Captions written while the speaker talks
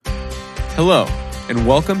Hello, and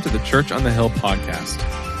welcome to the Church on the Hill podcast.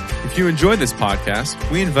 If you enjoy this podcast,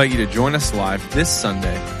 we invite you to join us live this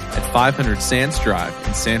Sunday at 500 Sands Drive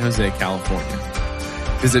in San Jose, California.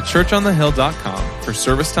 Visit churchonthehill.com for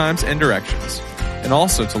service times and directions, and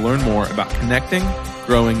also to learn more about connecting,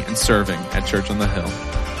 growing, and serving at Church on the Hill.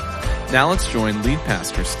 Now let's join lead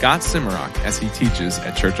pastor Scott Simmerock as he teaches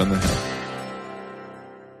at Church on the Hill.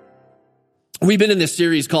 We've been in this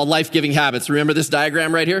series called Life-Giving Habits. Remember this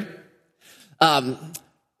diagram right here?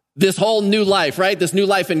 This whole new life, right? This new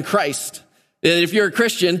life in Christ. And if you're a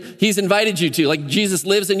Christian, he's invited you to, like Jesus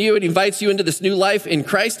lives in you and he invites you into this new life in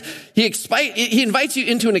Christ. He invites you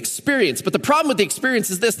into an experience. But the problem with the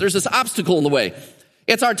experience is this: there's this obstacle in the way.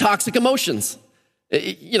 It's our toxic emotions.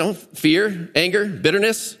 Fear, anger,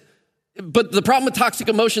 bitterness. But the problem with toxic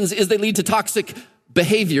emotions is they lead to toxic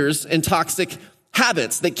behaviors and toxic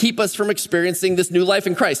habits that keep us from experiencing this new life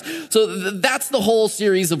in Christ. So that's the whole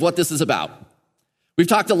series of what this is about. We've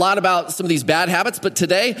talked a lot about some of these bad habits, but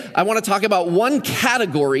today I want to talk about one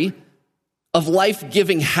category of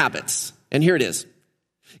life-giving habits. And here it is.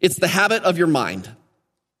 It's the habit of your mind.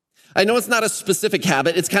 I know it's not a specific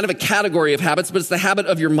habit. It's kind of a category of habits, but it's the habit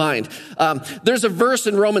of your mind. There's a verse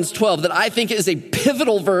in Romans 12 that I think is a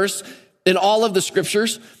pivotal verse in all of the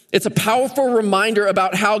scriptures. It's a powerful reminder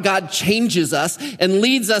about how God changes us and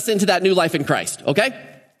leads us into that new life in Christ, okay?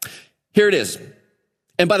 Here it is.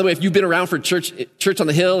 And by the way, if you've been around for Church on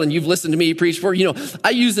the Hill and you've listened to me preach before,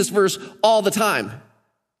 I use this verse all the time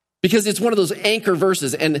because it's one of those anchor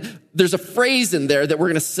verses. And there's a phrase in there that we're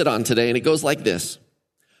going to sit on today, and it goes like this: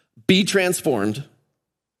 be transformed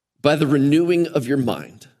by the renewing of your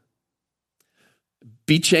mind.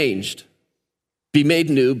 Be changed, be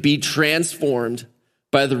made new, be transformed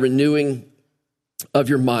by the renewing of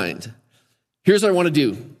your mind. Here's what I want to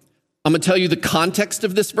do. I'm going to tell you the context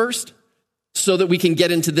of this verse so that we can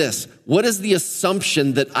get into this. What is the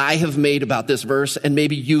assumption that I have made about this verse? And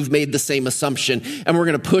maybe you've made the same assumption, and we're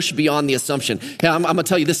going to push beyond the assumption. I'm going to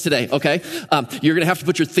tell you this today, okay? You're going to have to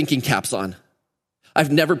put your thinking caps on.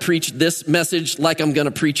 I've never preached this message like I'm going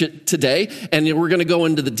to preach it today, and we're going to go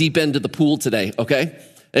into the deep end of the pool today, okay?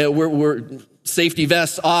 We're safety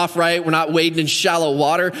vests off, right? We're not wading in shallow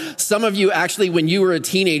water. Some of you actually, when you were a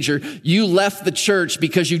teenager, you left the church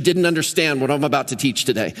because you didn't understand what I'm about to teach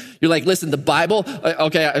today. You're like, listen, the Bible,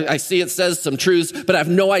 okay, I see it says some truths, but I have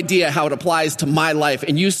no idea how it applies to my life.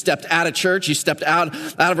 And you stepped out of church. You stepped out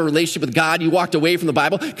of a relationship with God. You walked away from the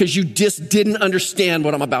Bible because you just didn't understand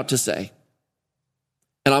what I'm about to say.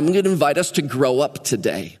 And I'm going to invite us to grow up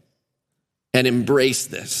today and embrace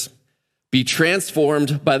this. Be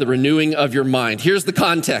transformed by the renewing of your mind. Here's the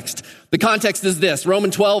context. The context is this: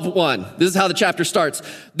 Romans 12:1. This is how the chapter starts.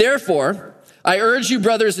 Therefore, I urge you,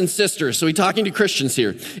 brothers and sisters. So he's talking to Christians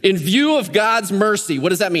here. In view of God's mercy, what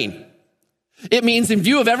does that mean? It means in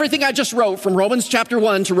view of everything I just wrote from Romans chapter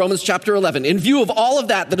 1 to Romans chapter 11, in view of all of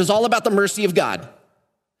that is all about the mercy of God.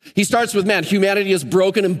 He starts with, humanity is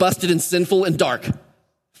broken and busted and sinful and dark.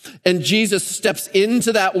 And Jesus steps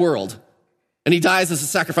into that world. And he dies as a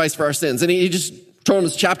sacrifice for our sins. And he just told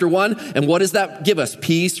us chapter 1. And what does that give us?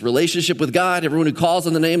 Peace, relationship with God. Everyone who calls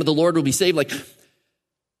on the name of the Lord will be saved.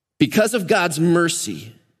 Because of God's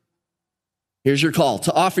mercy, here's your call: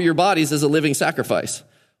 to offer your bodies as a living sacrifice,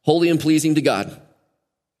 holy and pleasing to God.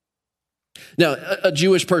 Now, a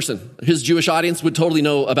Jewish person, his Jewish audience would totally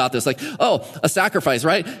know about this. A sacrifice,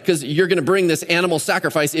 right? Because you're going to bring this animal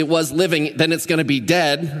sacrifice. It was living, then it's going to be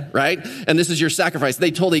dead, right? And this is your sacrifice.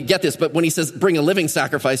 They totally get this. But when he says bring a living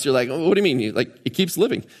sacrifice, you're like, oh, what do you mean? It keeps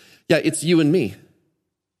living. Yeah, it's you and me.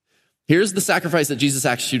 Here's the sacrifice that Jesus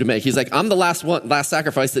asks you to make. He's like, I'm the last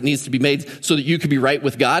sacrifice that needs to be made so that you can be right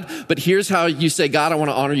with God. But here's how you say, God, I want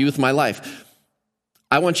to honor you with my life.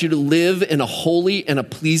 I want you to live in a holy and a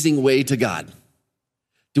pleasing way to God.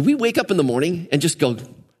 Do we wake up in the morning and just go, all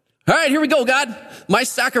right, here we go, God. My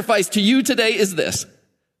sacrifice to you today is this: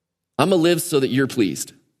 I'm going to live so that you're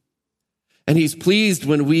pleased. And he's pleased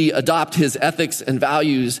when we adopt his ethics and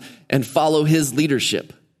values and follow his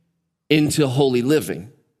leadership into holy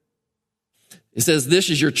living. It says, this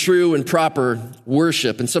is your true and proper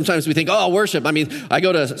worship. And sometimes we think, worship. I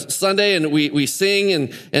go to Sunday and we sing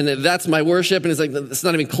and that's my worship. And it's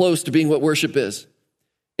not even close to being what worship is.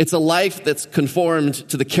 It's a life that's conformed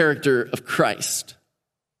to the character of Christ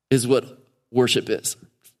is what worship is.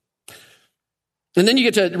 And then you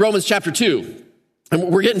get to Romans chapter 2.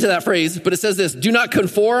 And we're getting to that phrase, but it says this: do not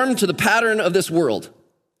conform to the pattern of this world,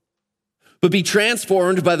 but be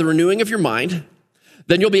transformed by the renewing of your mind.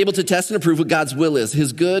 Then you'll be able to test and approve what God's will is,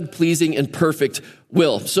 his good, pleasing, and perfect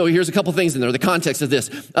will. So here's a couple things in there. The context of this: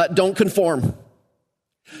 don't conform.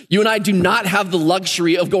 You and I do not have the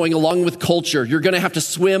luxury of going along with culture. You're going to have to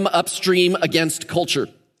swim upstream against culture.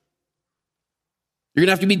 You're going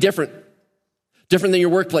to have to be different than your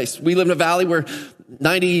workplace. We live in a valley where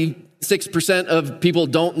 96% of people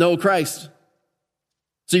don't know Christ.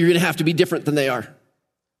 So you're going to have to be different than they are.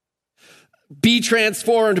 Be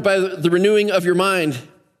transformed by the renewing of your mind.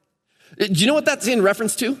 Do you know what that's in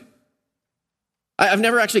reference to? I've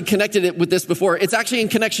never actually connected it with this before. It's actually in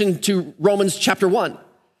connection to Romans chapter 1.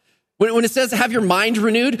 When it says have your mind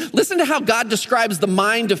renewed, listen to how God describes the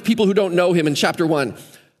mind of people who don't know him in chapter 1.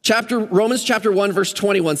 Romans chapter 1 verse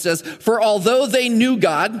 21 says, "For although they knew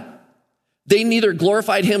God, they neither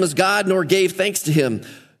glorified him as God nor gave thanks to him,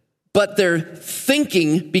 but their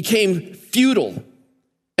thinking became futile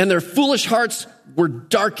and their foolish hearts were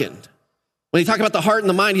darkened." When he talked about the heart and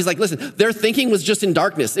the mind, he's like, listen, their thinking was just in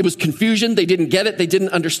darkness. It was confusion. They didn't get it. They didn't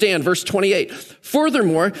understand. Verse 28.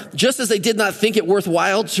 "Furthermore, just as they did not think it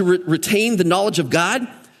worthwhile to retain the knowledge of God,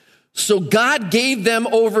 so God gave them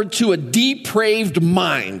over to a depraved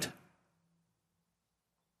mind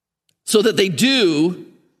so that they do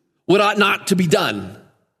what ought not to be done."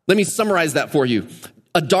 Let me summarize that for you.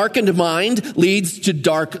 A darkened mind leads to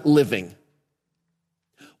dark living.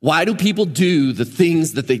 Why do people do the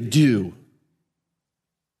things that they do?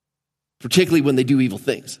 Particularly when they do evil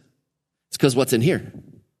things. It's because what's in here.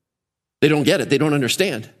 They don't get it. They don't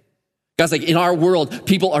understand. Guys, like in our world,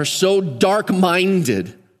 people are so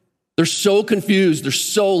dark-minded. They're so confused. They're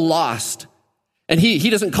so lost. And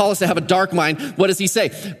he doesn't call us to have a dark mind. What does he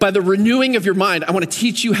say? By the renewing of your mind, I want to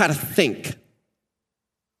teach you how to think.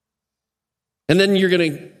 And then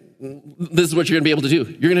this is what you're going to be able to do.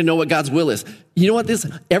 You're going to know what God's will is. You know what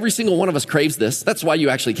every single one of us craves this. That's why you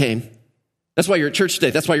actually came. That's why you're at church today.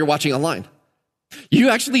 That's why you're watching online. You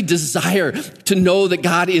actually desire to know that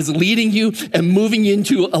God is leading you and moving you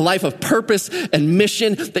into a life of purpose and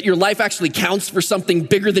mission, that your life actually counts for something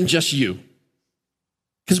bigger than just you.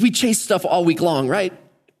 Because we chase stuff all week long, right?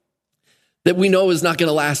 That we know is not going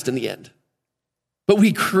to last in the end. But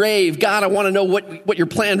we crave, God, I want to know what your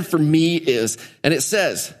plan for me is. And it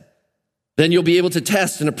says, then you'll be able to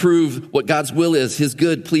test and approve what God's will is, his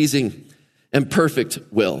good, pleasing, and perfect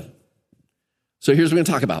will. So here's what we're going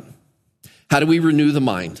to talk about. How do we renew the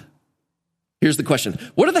mind? Here's the question.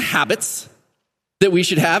 What are the habits that we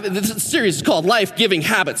should have? This series is called Life-Giving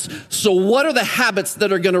Habits. So what are the habits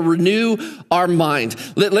that are going to renew our mind?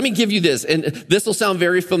 Let me give you this, and this will sound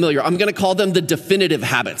very familiar. I'm going to call them the definitive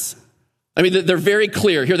habits. I mean, they're very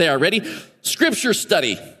clear. Here they are. Ready? Scripture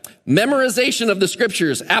study, memorization of the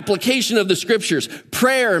scriptures, application of the scriptures,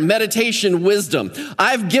 prayer, meditation, wisdom.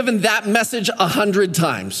 I've given that message 100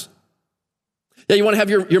 times. Yeah, you want to have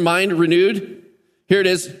your mind renewed? Here it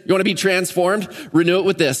is. You want to be transformed? Renew it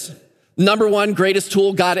with this. Number one, greatest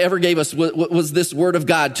tool God ever gave us was this word of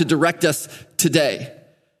God to direct us today.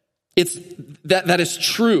 That is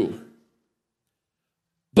true.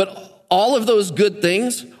 But all of those good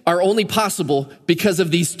things are only possible because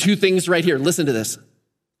of these two things right here. Listen to this.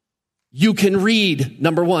 You can read,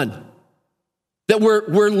 number one. That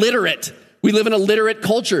we're literate. We live in a literate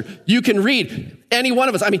culture. You can read. Any one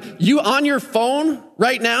of us. I mean, you on your phone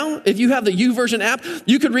right now, if you have the YouVersion app,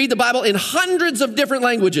 you could read the Bible in hundreds of different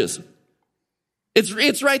languages.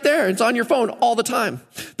 It's right there. It's on your phone all the time.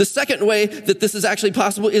 The second way that this is actually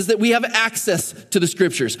possible is that we have access to the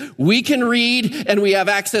scriptures. We can read and we have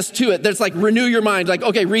access to it. There's like renew your mind. Like,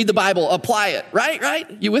 okay, read the Bible, apply it.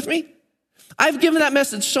 Right? You with me? I've given that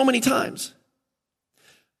message so many times.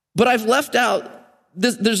 But I've left out,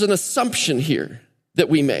 there's an assumption here that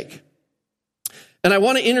we make. And I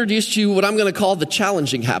want to introduce to you what I'm going to call the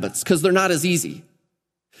challenging habits, because they're not as easy.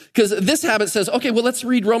 Because this habit says, okay, well, let's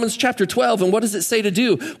read Romans chapter 12. And what does it say to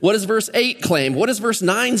do? What does verse 8 claim? What does verse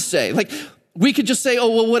 9 say? Like, we could just say,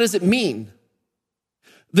 oh, well, what does it mean?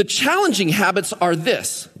 The challenging habits are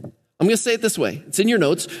this. I'm going to say it this way. It's in your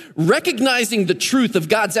notes. Recognizing the truth of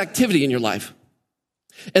God's activity in your life.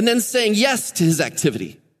 And then saying yes to his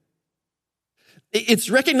activity.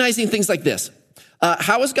 It's recognizing things like this.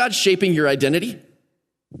 How is God shaping your identity?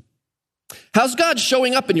 How's God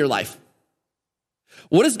showing up in your life?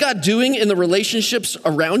 What is God doing in the relationships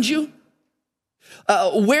around you?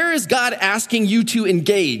 Where is God asking you to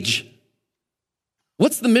engage?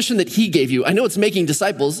 What's the mission that he gave you? I know it's making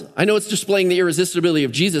disciples. I know it's displaying the irresistibility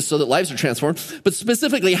of Jesus so that lives are transformed. But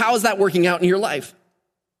specifically, how is that working out in your life?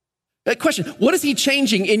 Question, what is he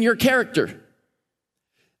changing in your character?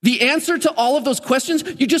 The answer to all of those questions,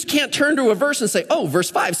 you just can't turn to a verse and say, oh, verse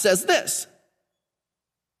 5 says this.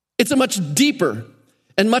 It's a much deeper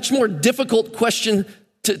and much more difficult question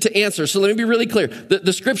to answer. So let me be really clear.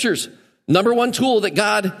 The scriptures, Number one tool that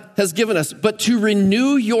God has given us. But to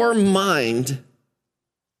renew your mind,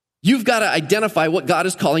 you've got to identify what God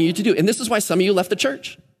is calling you to do. And this is why some of you left the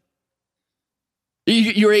church.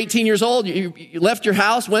 You were 18 years old, you left your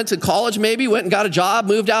house, went to college maybe, went and got a job,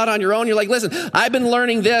 moved out on your own. You're like, listen, I've been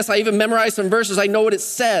learning this. I even memorized some verses. I know what it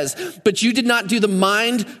says. But you did not do the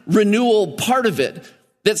mind renewal part of it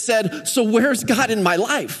that said, so where's God in my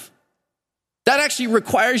life? That actually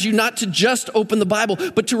requires you not to just open the Bible,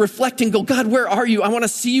 but to reflect and go, God, where are you? I want to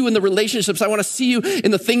see you in the relationships. I want to see you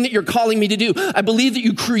in the thing that you're calling me to do. I believe that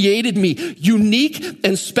you created me unique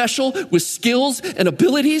and special with skills and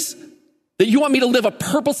abilities, that you want me to live a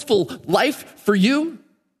purposeful life for you.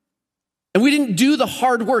 And we didn't do the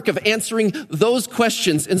hard work of answering those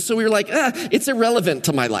questions. And so we were like, it's irrelevant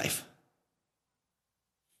to my life.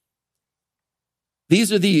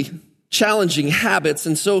 These are the challenging habits.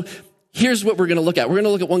 And so here's what we're going to look at. We're going to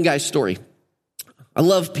look at one guy's story. I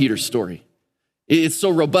love Peter's story. It's so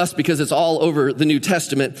robust because it's all over the New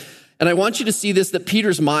Testament. And I want you to see this, that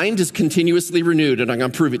Peter's mind is continuously renewed. And I'm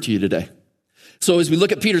going to prove it to you today. So as we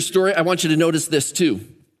look at Peter's story, I want you to notice this too.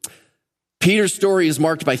 Peter's story is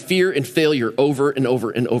marked by fear and failure over and over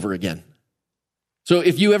and over again. So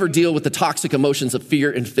if you ever deal with the toxic emotions of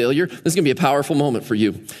fear and failure, this is going to be a powerful moment for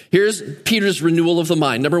you. Here's Peter's renewal of the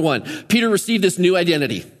mind. Number one, Peter received this new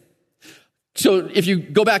identity. So if you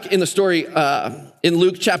go back in the story in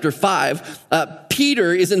Luke chapter 5,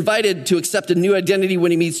 Peter is invited to accept a new identity when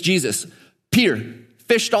he meets Jesus. Peter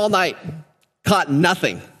fished all night, caught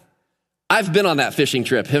nothing. I've been on that fishing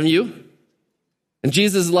trip, haven't you? And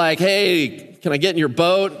Jesus is like, hey, can I get in your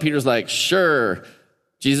boat? Peter's like, sure.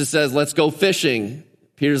 Jesus says, let's go fishing.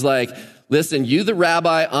 Peter's like, listen, you the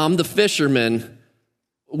rabbi, I'm the fisherman.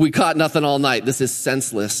 We caught nothing all night. This is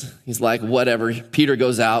senseless. He's like, whatever. Peter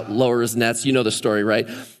goes out, lowers nets. You know the story, right?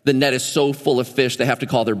 The net is so full of fish, they have to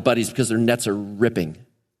call their buddies because their nets are ripping.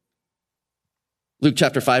 Luke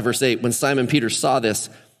chapter 5, verse 8, when Simon Peter saw this,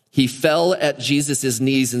 he fell at Jesus'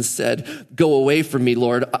 knees and said, go away from me,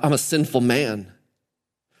 Lord. I'm a sinful man.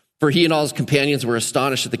 For he and all his companions were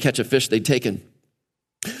astonished at the catch of fish they'd taken.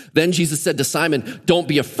 Then Jesus said to Simon, don't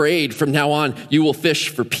be afraid. From now on, you will fish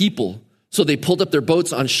for people. So they pulled up their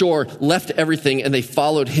boats on shore, left everything, and they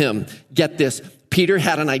followed him. Get this, Peter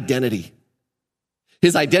had an identity.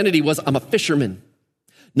 His identity was, I'm a fisherman.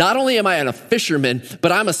 Not only am I a fisherman,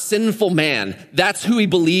 but I'm a sinful man. That's who he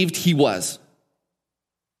believed he was.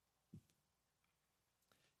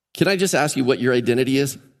 Can I just ask you what your identity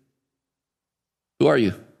is? Who are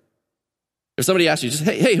you? If somebody asks you, just,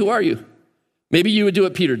 hey, who are you? Maybe you would do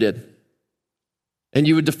what Peter did. And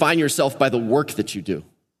you would define yourself by the work that you do.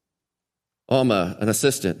 Oh, I'm an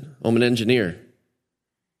assistant. I'm an engineer.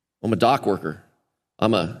 I'm a dock worker.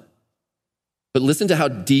 But listen to how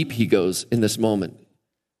deep he goes in this moment.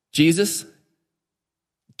 Jesus,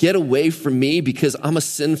 get away from me because I'm a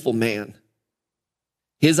sinful man.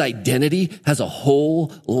 His identity has a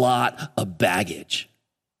whole lot of baggage.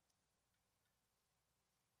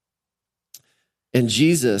 And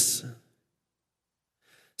Jesus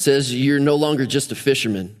says, you're no longer just a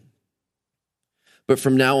fisherman, but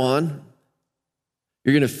from now on,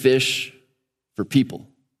 you're going to fish for people.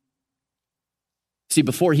 See,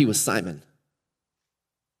 before he was Simon,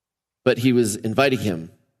 but he was inviting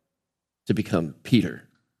him to become Peter.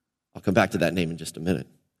 I'll come back to that name in just a minute.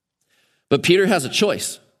 But Peter has a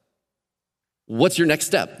choice. What's your next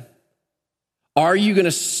step? Are you going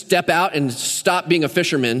to step out and stop being a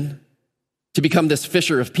fisherman to become this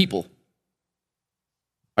fisher of people?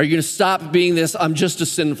 Are you going to stop being this, I'm just a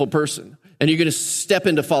sinful person? And you're going to step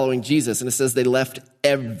into following Jesus. And it says they left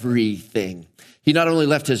everything. He not only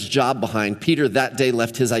left his job behind, Peter that day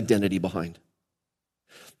left his identity behind.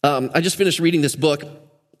 I just finished reading this book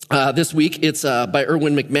this week. It's by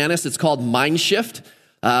Erwin McManus. It's called Mind Shift.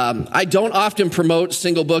 I don't often promote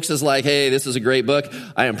single books as like, hey, this is a great book.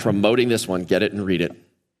 I am promoting this one. Get it and read it.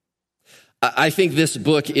 I think this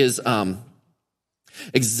book is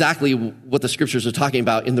exactly what the scriptures are talking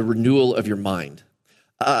about in the renewal of your mind.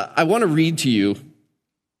 I want to read to you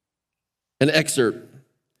an excerpt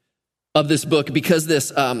of this book because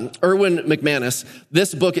this Erwin McManus,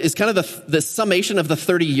 this book is kind of the summation of the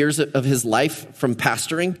 30 years of his life from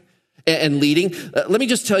pastoring and leading. Let me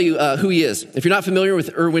just tell you who he is. If you're not familiar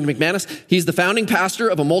with Erwin McManus, he's the founding pastor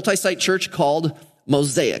of a multi-site church called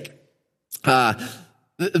Mosaic.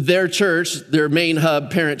 Their church, their main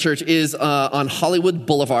hub, parent church, is on Hollywood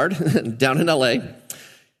Boulevard down in LA.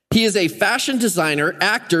 He is a fashion designer,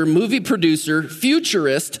 actor, movie producer,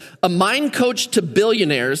 futurist, a mind coach to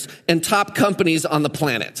billionaires and top companies on the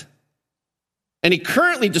planet. And he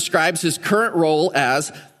currently describes his current role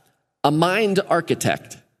as a mind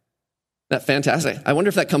architect. That fantastic. I wonder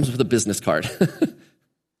if that comes with a business card.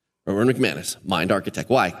 Erwin McManus, mind architect.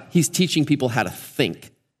 Why? He's teaching people how to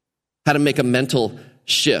think, how to make a mental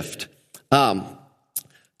shift.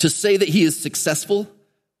 To say that he is successful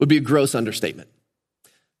would be a gross understatement.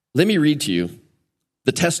 Let me read to you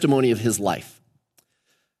the testimony of his life.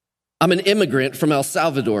 I'm an immigrant from El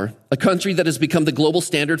Salvador, a country that has become the global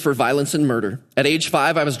standard for violence and murder. At age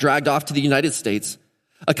 5, I was dragged off to the United States,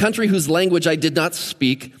 a country whose language I did not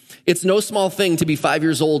speak. It's no small thing to be 5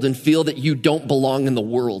 years old and feel that you don't belong in the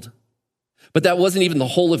world. But that wasn't even the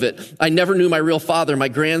whole of it. I never knew my real father. My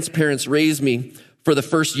grandparents raised me for the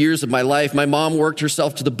first years of my life. My mom worked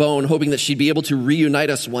herself to the bone, hoping that she'd be able to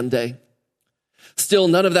reunite us one day. Still,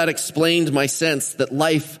 none of that explained my sense that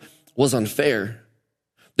life was unfair.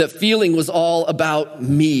 That feeling was all about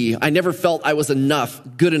me. I never felt I was enough,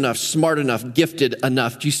 good enough, smart enough, gifted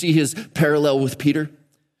enough. Do you see his parallel with Peter?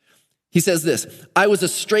 He says this, I was a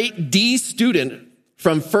straight D student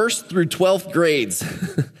from 1st through 12th grades.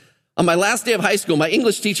 On my last day of high school, my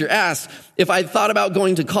English teacher asked if I'd thought about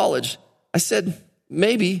going to college. I said,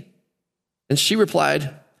 maybe. And she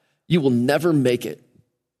replied, you will never make it.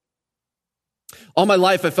 All my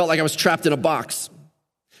life, I felt like I was trapped in a box.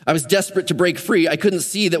 I was desperate to break free. I couldn't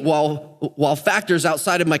see that while factors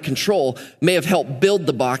outside of my control may have helped build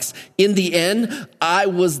the box, in the end, I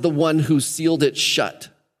was the one who sealed it shut.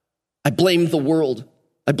 I blamed the world.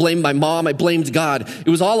 I blamed my mom. I blamed God. It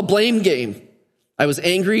was all a blame game. I was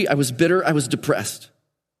angry. I was bitter. I was depressed.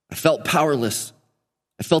 I felt powerless.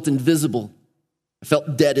 I felt invisible. I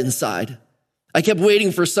felt dead inside. I kept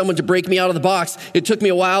waiting for someone to break me out of the box. It took me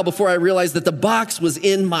a while before I realized that the box was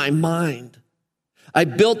in my mind. I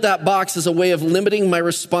built that box as a way of limiting my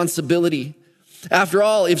responsibility. After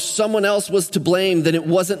all, if someone else was to blame, then it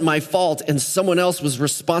wasn't my fault and someone else was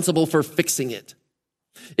responsible for fixing it.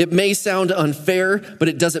 It may sound unfair, but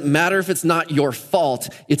it doesn't matter if it's not your fault.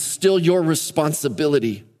 It's still your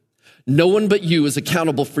responsibility. No one but you is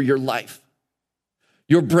accountable for your life.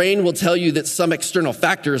 Your brain will tell you that some external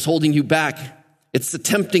factor is holding you back. It's a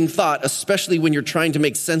tempting thought, especially when you're trying to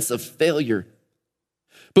make sense of failure.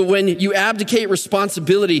 But when you abdicate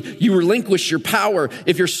responsibility, you relinquish your power.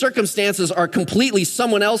 If your circumstances are completely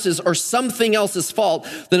someone else's or something else's fault,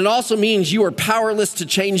 then it also means you are powerless to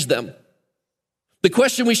change them. The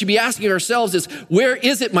question we should be asking ourselves is, where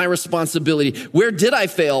is it my responsibility? Where did I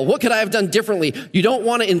fail? What could I have done differently? You don't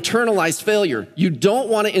want to internalize failure. You don't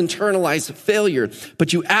want to internalize failure,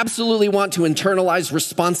 but you absolutely want to internalize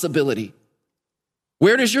responsibility.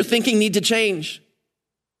 Where does your thinking need to change?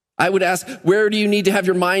 I would ask, where do you need to have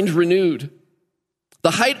your mind renewed?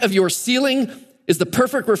 The height of your ceiling is the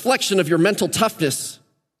perfect reflection of your mental toughness.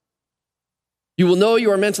 You will know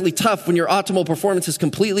you are mentally tough when your optimal performance is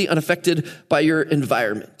completely unaffected by your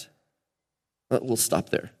environment. We'll stop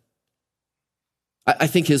there. I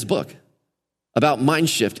think his book about mind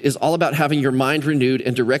shift is all about having your mind renewed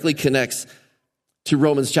and directly connects to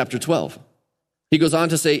Romans chapter 12. He goes on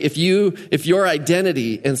to say, if your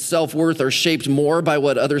identity and self-worth are shaped more by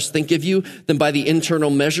what others think of you than by the internal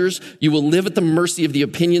measures, you will live at the mercy of the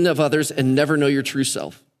opinion of others and never know your true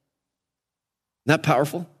self. Isn't that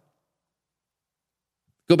powerful?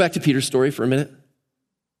 Go back to Peter's story for a minute.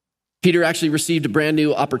 Peter actually received a brand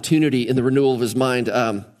new opportunity in the renewal of his mind.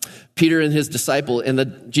 Peter and his disciple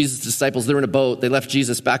and Jesus' disciples, they're in a boat. They left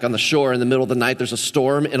Jesus back on the shore in the middle of the night. There's a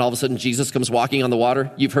storm, and all of a sudden Jesus comes walking on the water.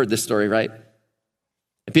 You've heard this story, right?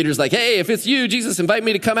 And Peter's like, hey, if it's you, Jesus, invite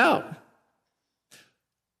me to come out.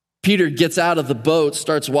 Peter gets out of the boat,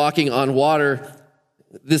 starts walking on water.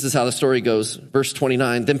 This is how the story goes. Verse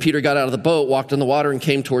 29, then Peter got out of the boat, walked on the water, and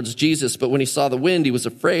came towards Jesus. But when he saw the wind, he was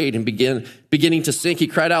afraid and beginning to sink. He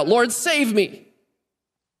cried out, Lord, save me.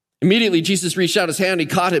 Immediately, Jesus reached out his hand. He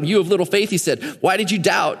caught him. You of little faith, he said, why did you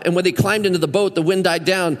doubt? And when they climbed into the boat, the wind died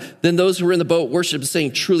down. Then those who were in the boat worshiped,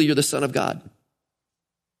 saying, truly, you're the Son of God.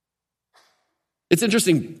 It's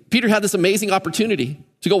interesting. Peter had this amazing opportunity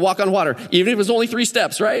to go walk on water, even if it was only 3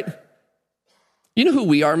 steps, right? You know who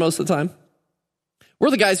we are most of the time? We're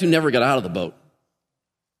the guys who never got out of the boat.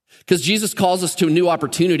 Because Jesus calls us to a new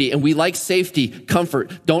opportunity, and we like safety,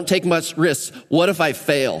 comfort, don't take much risks. What if I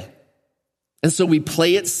fail? And so we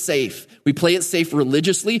play it safe. We play it safe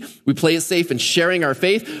religiously. We play it safe in sharing our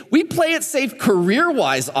faith. We play it safe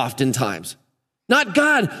career-wise oftentimes. Not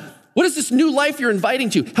God, what is this new life you're inviting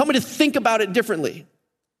to? Help me to think about it differently.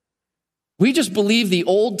 We just believe the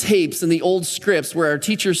old tapes and the old scripts where our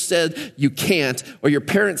teachers said you can't, or your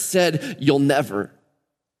parents said you'll never.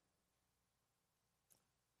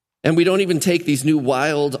 And we don't even take these new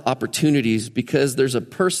wild opportunities because there's a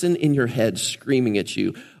person in your head screaming at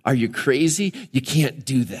you. Are you crazy? You can't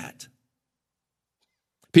do that.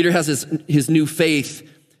 Peter has his new faith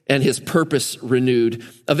and his purpose renewed.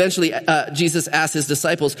 Eventually, Jesus asked his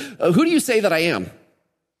disciples, who do you say that I am?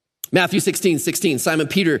 Matthew 16:16, Simon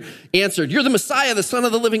Peter answered, you're the Messiah, the Son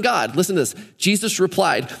of the living God. Listen to this. Jesus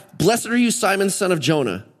replied, blessed are you, Simon, son of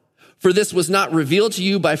Jonah, for this was not revealed to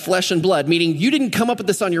you by flesh and blood, meaning you didn't come up with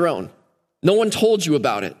this on your own. No one told you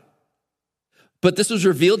about it. But this was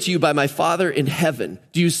revealed to you by my Father in heaven.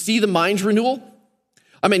 Do you see the mind renewal?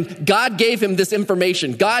 I mean, God gave him this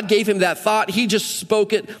information. God gave him that thought. He just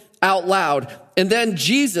spoke it out loud. And then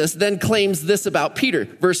Jesus then claims this about Peter.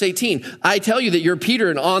 Verse 18, I tell you that you're Peter,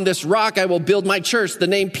 and on this rock I will build my church. The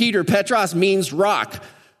name Peter, Petros, means rock.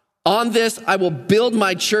 On this I will build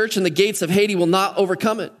my church, and the gates of Hades will not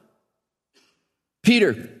overcome it.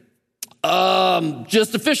 Peter,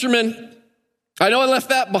 just a fisherman. I know I left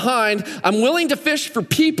that behind. I'm willing to fish for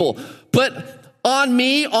people, but on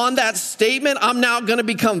me, on that statement, I'm now going to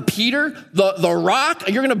become Peter, the rock.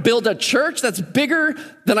 You're going to build a church that's bigger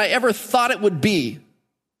than I ever thought it would be.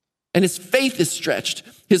 And his faith is stretched.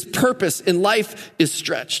 His purpose in life is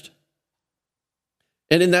stretched.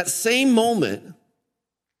 And in that same moment,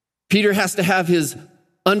 Peter has to have his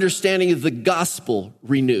understanding of the gospel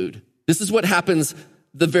renewed. This is what happens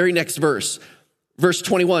the very next verse. Verse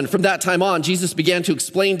 21, from that time on, Jesus began to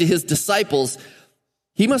explain to his disciples,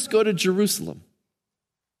 he must go to Jerusalem.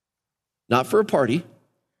 Not for a party,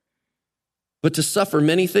 but to suffer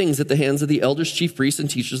many things at the hands of the elders, chief priests, and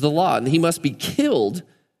teachers of the law. And he must be killed,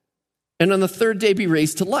 and on the third day be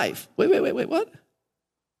raised to life. Wait, what?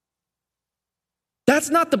 That's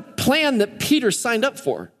not the plan that Peter signed up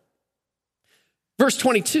for. Verse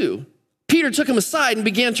 22, Peter took him aside and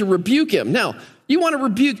began to rebuke him. Now, you want to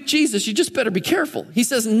rebuke Jesus, you just better be careful. He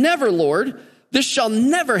says, never, Lord. This shall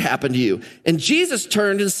never happen to you. And Jesus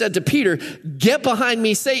turned and said to Peter, get behind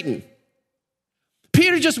me, Satan.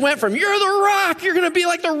 Peter just went from, you're the rock. You're going to be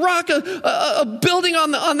like the rock, a building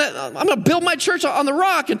on that. I'm going to build my church on the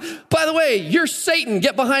rock. And by the way, you're Satan.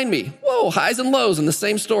 Get behind me. Whoa, highs and lows in the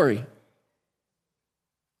same story.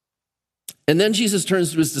 And then Jesus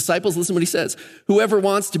turns to his disciples. Listen what he says. Whoever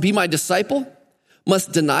wants to be my disciple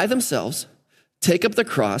must deny themselves, take up the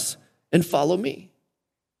cross, and follow me.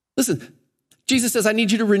 Listen, Jesus says, I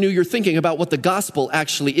need you to renew your thinking about what the gospel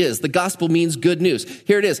actually is. The gospel means good news.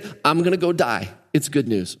 Here it is. I'm going to go die. It's good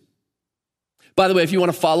news. By the way, if you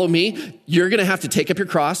want to follow me, you're going to have to take up your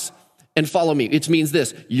cross and follow me. It means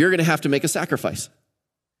this. You're going to have to make a sacrifice.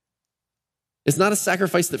 It's not a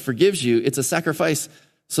sacrifice that forgives you. It's a sacrifice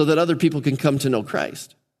so that other people can come to know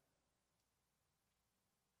Christ.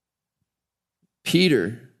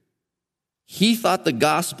 Peter, he thought the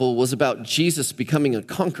gospel was about Jesus becoming a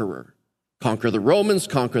conqueror. Conquer the Romans,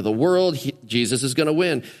 conquer the world. Jesus is going to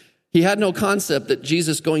win. He had no concept that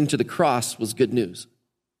Jesus going to the cross was good news.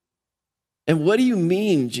 And what do you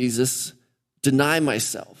mean, Jesus, deny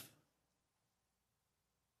myself?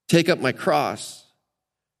 Take up my cross.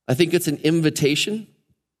 I think it's an invitation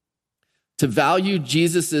to value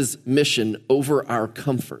Jesus' mission over our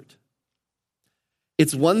comfort.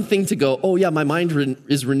 It's one thing to go, oh yeah, my mind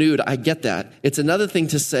is renewed. I get that. It's another thing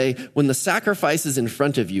to say, when the sacrifice is in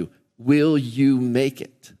front of you, will you make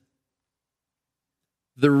it?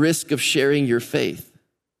 The risk of sharing your faith.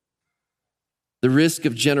 The risk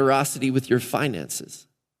of generosity with your finances.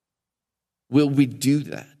 Will we do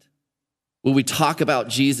that? Will we talk about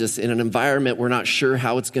Jesus in an environment we're not sure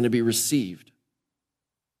how it's going to be received?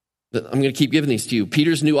 I'm going to keep giving these to you.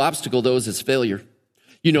 Peter's new obstacle, though, is his failure.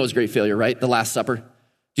 You know his great failure, right? The Last Supper.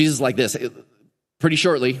 Jesus is like this. Pretty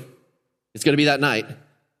shortly, it's going to be that night.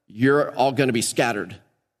 You're all going to be scattered.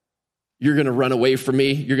 You're going to run away from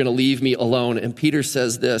me. You're going to leave me alone. And Peter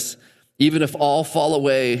says this, even if all fall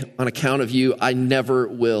away on account of you, I never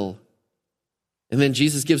will. And then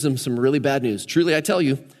Jesus gives him some really bad news. Truly, I tell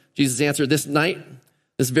you, Jesus answered, this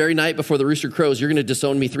very night before the rooster crows, you're going to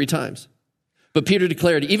disown me 3 times. But Peter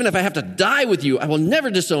declared, even if I have to die with you, I will never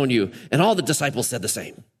disown you. And all the disciples said the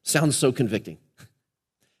same. Sounds so convicting.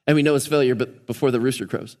 And we know his failure, but before the rooster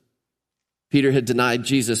crows. Peter had denied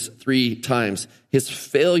Jesus 3 times. His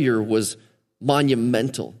failure was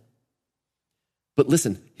monumental. But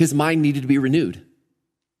listen, his mind needed to be renewed.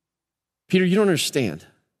 Peter, you don't understand.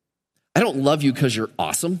 I don't love you because you're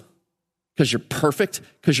awesome, because you're perfect,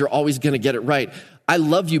 because you're always going to get it right. I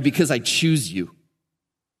love you because I choose you.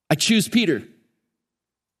 I choose Peter.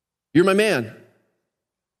 You're my man,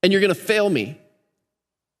 and you're going to fail me.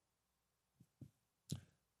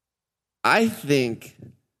 I think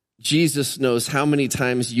Jesus knows how many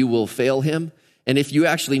times you will fail him. And if you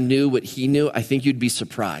actually knew what he knew, I think you'd be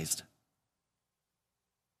surprised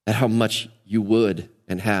at how much you would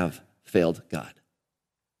and have failed God.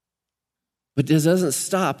 But this doesn't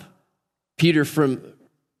stop Peter from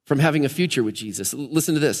having a future with Jesus.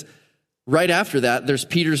 Listen to this. Right after that, there's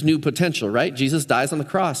Peter's new potential, right? Jesus dies on the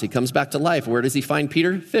cross. He comes back to life. Where does he find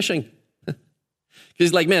Peter? Fishing.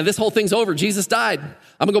 He's like, man, this whole thing's over. Jesus died. I'm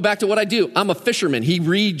going to go back to what I do. I'm a fisherman. He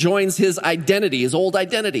rejoins his identity, his old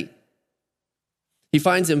identity. He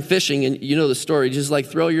finds him fishing, and you know the story. Just like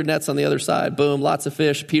throw your nets on the other side. Boom, lots of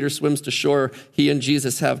fish. Peter swims to shore. He and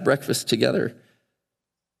Jesus have breakfast together.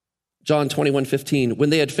 John 21:15. When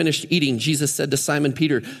they had finished eating, Jesus said to Simon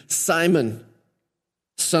Peter, Simon,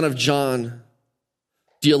 son of John,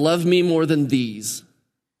 do you love me more than these?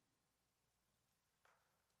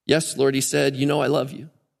 Yes, Lord, he said, you know I love you.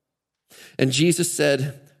 And Jesus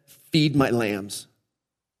said, feed my lambs.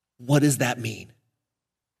 What does that mean?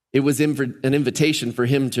 It was an invitation for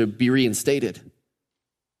him to be reinstated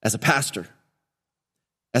as a pastor,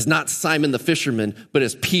 as not Simon the fisherman, but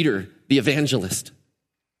as Peter the evangelist,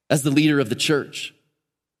 as the leader of the church.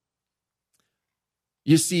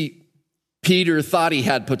 You see, Peter thought he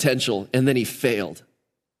had potential, and then he failed.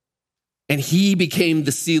 And he became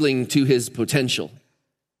the ceiling to his potential.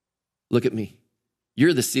 Look at me.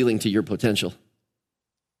 You're the ceiling to your potential.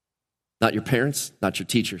 Not your parents, not your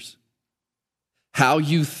teachers. How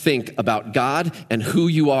you think about God and who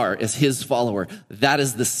you are as his follower, that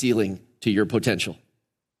is the ceiling to your potential.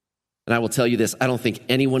 And I will tell you this, I don't think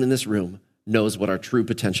anyone in this room knows what our true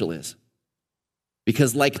potential is.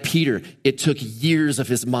 Because like Peter, it took years of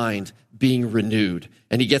his mind being renewed.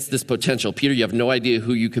 And he gets this potential. Peter, you have no idea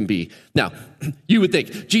who you can be. Now, you would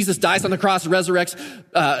think Jesus dies on the cross, resurrects,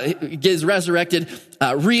 gets resurrected,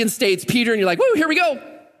 reinstates Peter, and you're like, woo, here we go.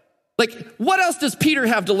 Like, what else does Peter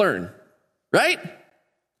have to learn? Right?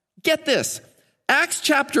 Get this. Acts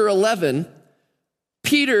chapter 11,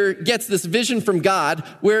 Peter gets this vision from God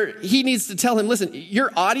where he needs to tell him, listen,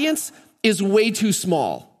 your audience is way too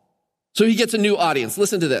small. So he gets a new audience.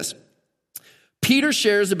 Listen to this. Peter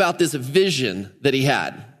shares about this vision that he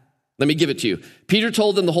had. Let me give it to you. Peter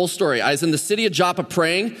told them the whole story. I was in the city of Joppa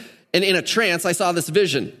praying, and in a trance, I saw this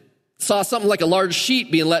vision. Saw something like a large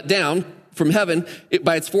sheet being let down from heaven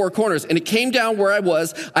by its four corners, and it came down where I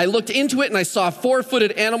was. I looked into it, and I saw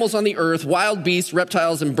four-footed animals on the earth, wild beasts,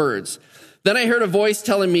 reptiles, and birds. Then I heard a voice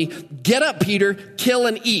telling me, get up, Peter, kill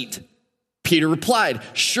and eat. Peter replied,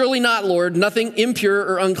 surely not, Lord. Nothing impure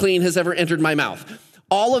or unclean has ever entered my mouth.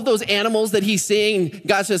 All of those animals that he's seeing,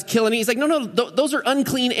 God says, kill and eat. He's like, no, those are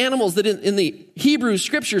unclean animals that in the Hebrew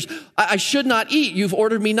scriptures, I should not eat. You've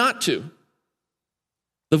ordered me not to.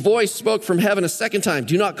 The voice spoke from heaven a second time.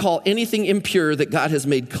 Do not call anything impure that God has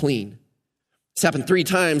made clean. This happened 3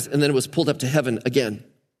 times, and then it was pulled up to heaven again.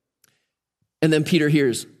 And then Peter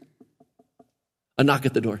hears a knock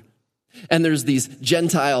at the door. And there's these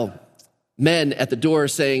Gentile men at the door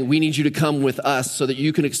saying, we need you to come with us so that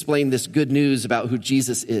you can explain this good news about who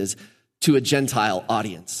Jesus is to a Gentile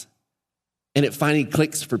audience. And it finally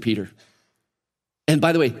clicks for Peter. And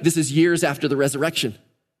by the way, this is years after the resurrection.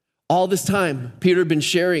 All this time, Peter had been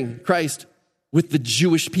sharing Christ with the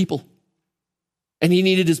Jewish people. And he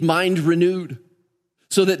needed his mind renewed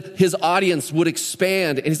so that his audience would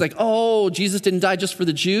expand. And he's like, oh, Jesus didn't die just for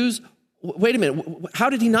the Jews? Wait a minute, how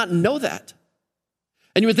did he not know that?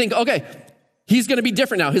 And you would think, okay, he's going to be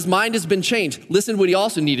different now. His mind has been changed. Listen what he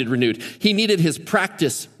also needed renewed. He needed his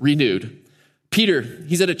practice renewed. Peter,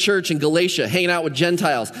 he's at a church in Galatia, hanging out with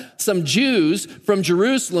Gentiles. Some Jews from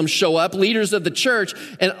Jerusalem show up, leaders of the church,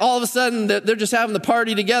 and all of a sudden they're just having the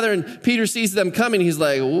party together, and Peter sees them coming. He's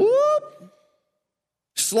like, whoop,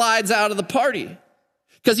 slides out of the party.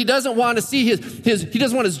 Because he doesn't want to see he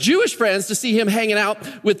doesn't want his Jewish friends to see him hanging out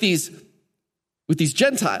with these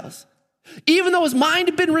Gentiles. Even though his mind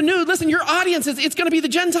had been renewed, listen, your audience, it's going to be the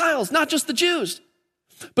Gentiles, not just the Jews.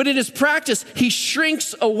 But in his practice, he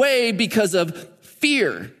shrinks away because of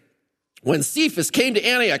fear. When Cephas came to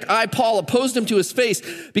Antioch, I, Paul, opposed him to his face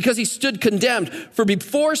because he stood condemned. For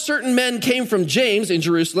before certain men came from James in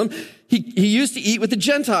Jerusalem, he used to eat with the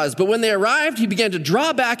Gentiles. But when they arrived, he began to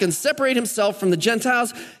draw back and separate himself from the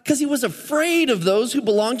Gentiles because he was afraid of those who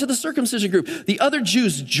belonged to the circumcision group. The other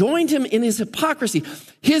Jews joined him in his hypocrisy.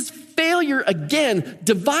 His failure again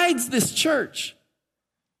divides this church.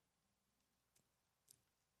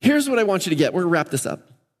 Here's what I want you to get. We're going to wrap this up.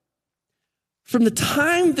 From the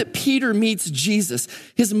time that Peter meets Jesus,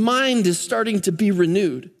 his mind is starting to be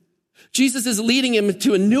renewed. Jesus is leading him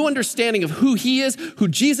to a new understanding of who he is, who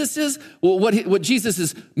Jesus is, what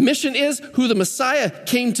Jesus' mission is, who the Messiah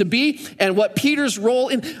came to be, and what Peter's role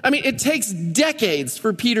in. I mean, it takes decades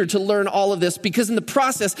for Peter to learn all of this because in the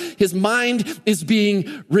process, his mind is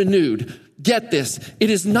being renewed. Get this. It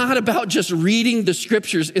is not about just reading the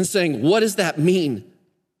scriptures and saying, what does that mean?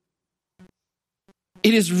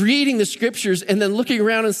 It is reading the scriptures and then looking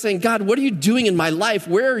around and saying, God, what are you doing in my life?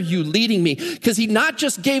 Where are you leading me? Because he not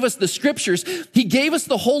just gave us the scriptures, he gave us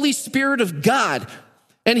the Holy Spirit of God.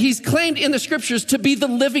 And he's claimed in the scriptures to be the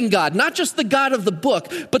living God, not just the God of the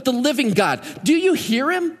book, but the living God. Do you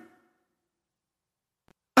hear him?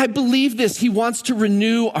 I believe this. He wants to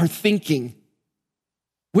renew our thinking.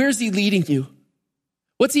 Where's he leading you?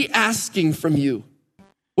 What's he asking from you?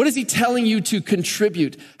 What is he telling you to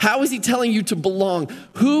contribute? How is he telling you to belong?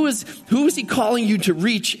 Who is he calling you to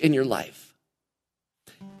reach in your life?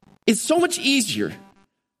 It's so much easier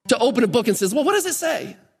to open a book and says, well, what does it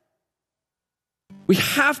say? We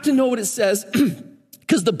have to know what it says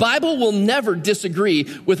because the Bible will never disagree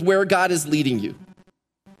with where God is leading you.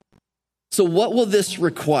 So what will this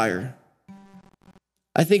require?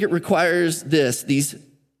 I think it requires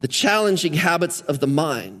the challenging habits of the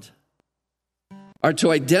mind are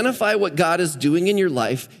to identify what God is doing in your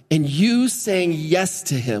life and you saying yes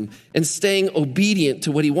to him and staying obedient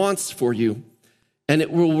to what he wants for you. And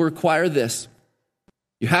it will require this.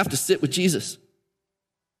 You have to sit with Jesus.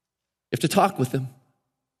 You have to talk with him.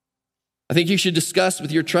 I think you should discuss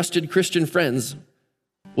with your trusted Christian friends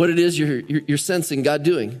what it is you're sensing God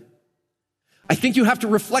doing. I think you have to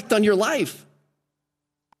reflect on your life.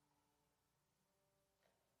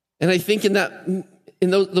 And I think in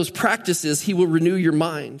those practices, he will renew your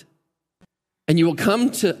mind. And you will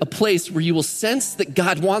come to a place where you will sense that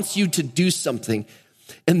God wants you to do something.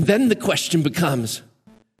 And then the question becomes,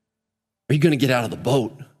 are you going to get out of the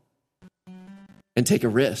boat and take a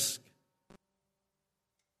risk?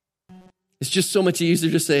 It's just so much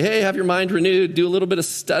easier to say, hey, have your mind renewed, do a little bit of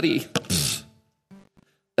study.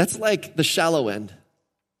 That's like the shallow end.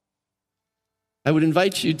 I would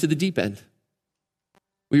invite you to the deep end.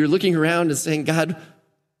 Where you're looking around and saying, God,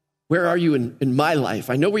 where are you in my life?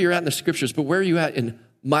 I know where you're at in the scriptures, but where are you at in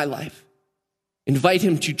my life? Invite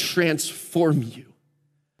him to transform you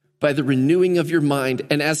by the renewing of your mind.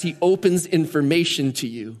 And as he opens information to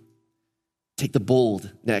you, take the bold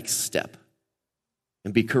next step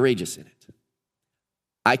and be courageous in it.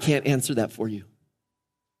 I can't answer that for you.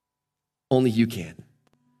 Only you can.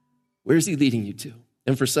 Where's he leading you to?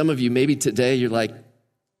 And for some of you, maybe today you're like,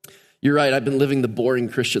 you're right, I've been living the boring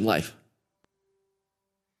Christian life.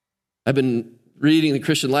 I've been reading the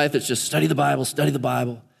Christian life that's just study the Bible, study the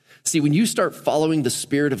Bible. See, when you start following the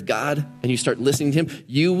Spirit of God and you start listening to him,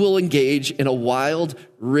 you will engage in a wild,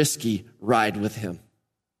 risky ride with him.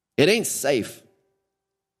 It ain't safe,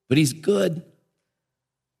 but he's good.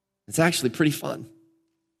 It's actually pretty fun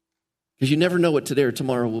because you never know what today or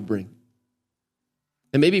tomorrow will bring.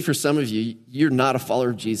 And maybe for some of you, you're not a follower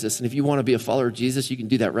of Jesus. And if you want to be a follower of Jesus, you can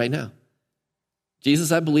do that right now.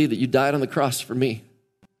 Jesus, I believe that you died on the cross for me,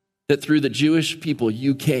 that through the Jewish people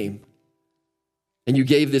you came and you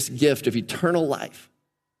gave this gift of eternal life,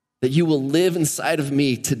 that you will live inside of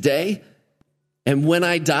me today. And when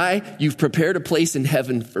I die, you've prepared a place in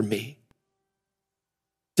heaven for me.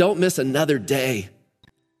 Don't miss another day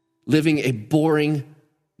living a boring,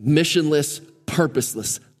 missionless,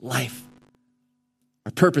 purposeless life.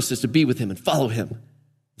 Our purpose is to be with him and follow him,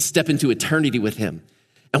 step into eternity with him.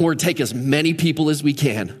 And we're going to take as many people as we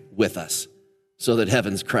can with us so that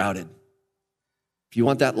heaven's crowded. If you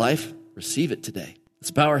want that life, receive it today. Let's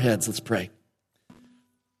bow our heads. Let's pray.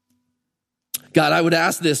 God, I would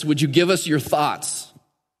ask this. Would you give us your thoughts?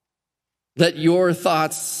 Let your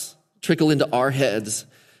thoughts trickle into our heads.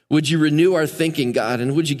 Would you renew our thinking, God?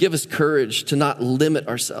 And would you give us courage to not limit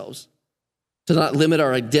ourselves? To not limit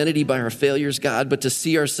our identity by our failures, God, but to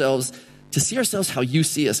see ourselves how you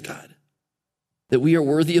see us, God. That we are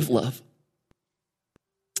worthy of love.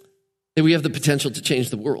 That we have the potential to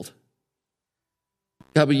change the world.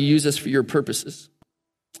 God, will you use us for your purposes?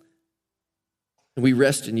 And we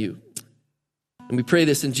rest in you. And we pray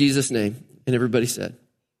this in Jesus' name. And everybody said,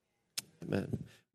 amen.